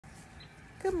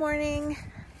Good morning.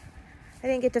 I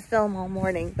didn't get to film all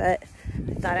morning, but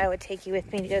I thought I would take you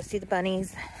with me to go see the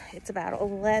bunnies. It's about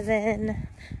 11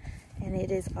 and it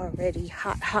is already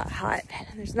hot, hot, hot.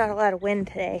 There's not a lot of wind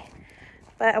today,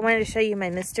 but I wanted to show you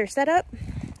my mister setup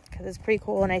because it's pretty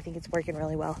cool and I think it's working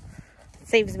really well. It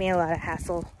saves me a lot of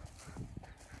hassle,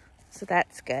 so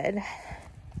that's good.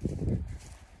 Let's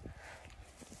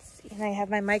see. And I have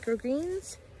my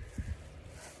microgreens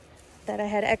that I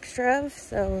had extra of,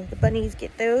 so the bunnies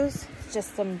get those. It's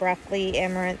just some broccoli,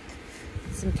 amaranth,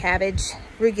 some cabbage,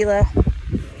 arugula.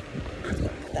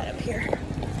 Put that up here.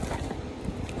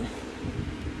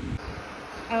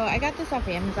 Oh, I got this off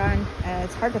Amazon.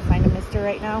 It's hard to find a mister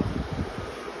right now.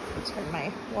 Turn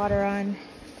my water on.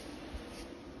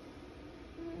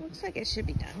 Looks like it should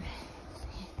be done.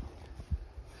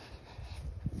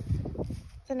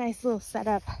 It's a nice little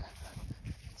setup.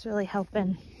 It's really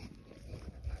helping.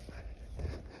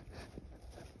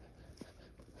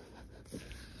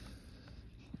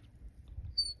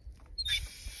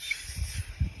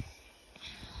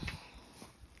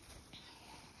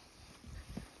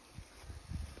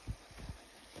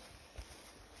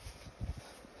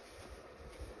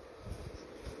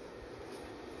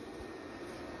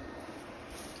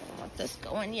 This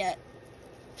going yet,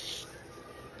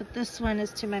 but this one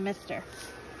is to my mister.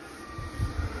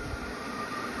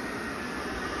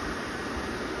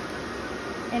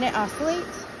 And it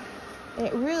oscillates.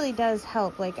 It really does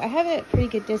help. Like, I have it at pretty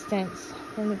good distance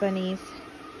from the bunnies,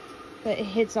 but it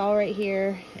hits all right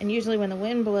here, and usually when the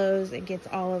wind blows it gets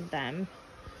all of them.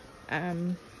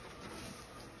 And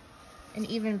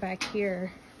even back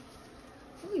here.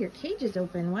 Oh, your cage is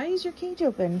open. Why is your cage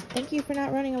open? Thank you for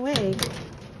not running away.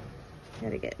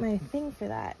 Gotta get my thing for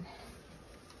that.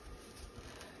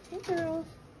 Hey girl.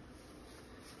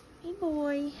 Hey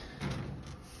boy.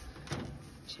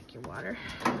 Check your water.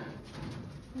 Hey,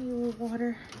 little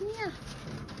water. Yeah.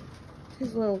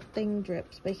 His little thing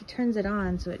drips, but he turns it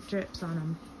on so it drips on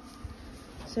him.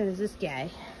 So does this guy.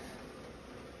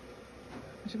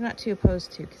 Which I'm not too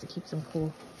opposed to because it keeps them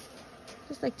cool.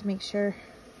 Just like to make sure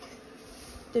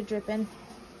they're dripping.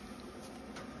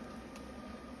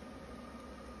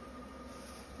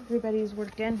 Everybody's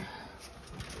working.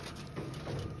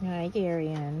 Hi,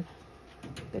 Garion.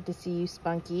 Good to see you,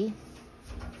 Spunky.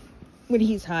 When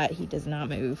he's hot, he does not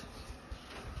move.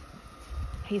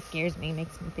 He scares me,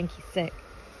 makes me think he's sick.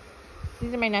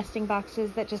 These are my nesting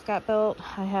boxes that just got built.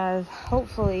 I have,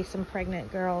 hopefully, some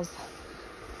pregnant girls.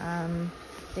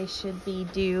 They should be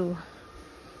due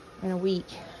in a week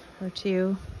or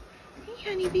two.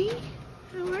 Hey, honeybee.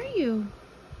 How are you?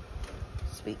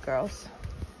 Sweet girls.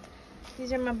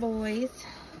 These are my boys.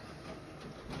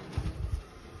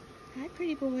 Hi,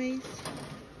 pretty boys.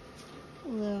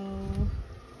 Hello.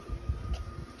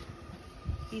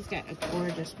 He's got a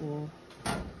gorgeous wool.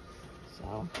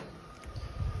 So,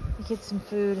 we get some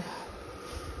food.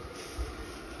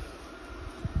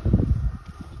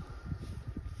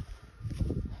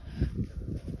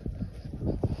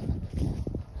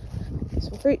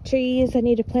 Some fruit trees. I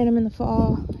need to plant them in the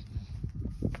fall.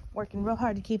 Working real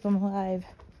hard to keep them alive.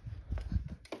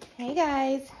 Hey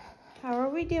guys, how are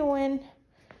we doing?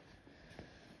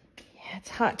 Yeah, it's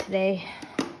hot today.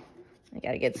 I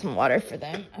gotta get some water for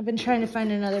them. I've been trying to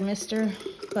find another mister,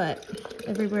 but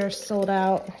everywhere's sold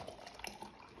out.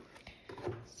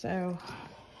 So,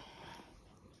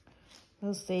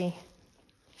 we'll see.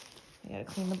 I gotta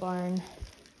clean the barn.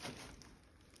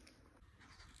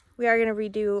 We are gonna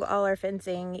redo all our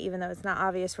fencing, even though it's not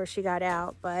obvious where she got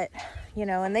out, but, you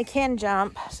know, and they can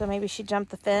jump, so maybe she jumped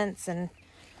the fence and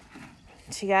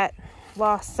she got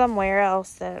lost somewhere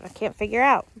else that I can't figure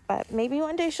out, but maybe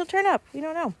one day she'll turn up. We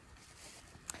don't know.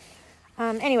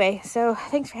 Anyway, so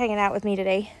thanks for hanging out with me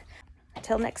today.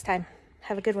 Until next time,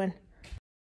 have a good one.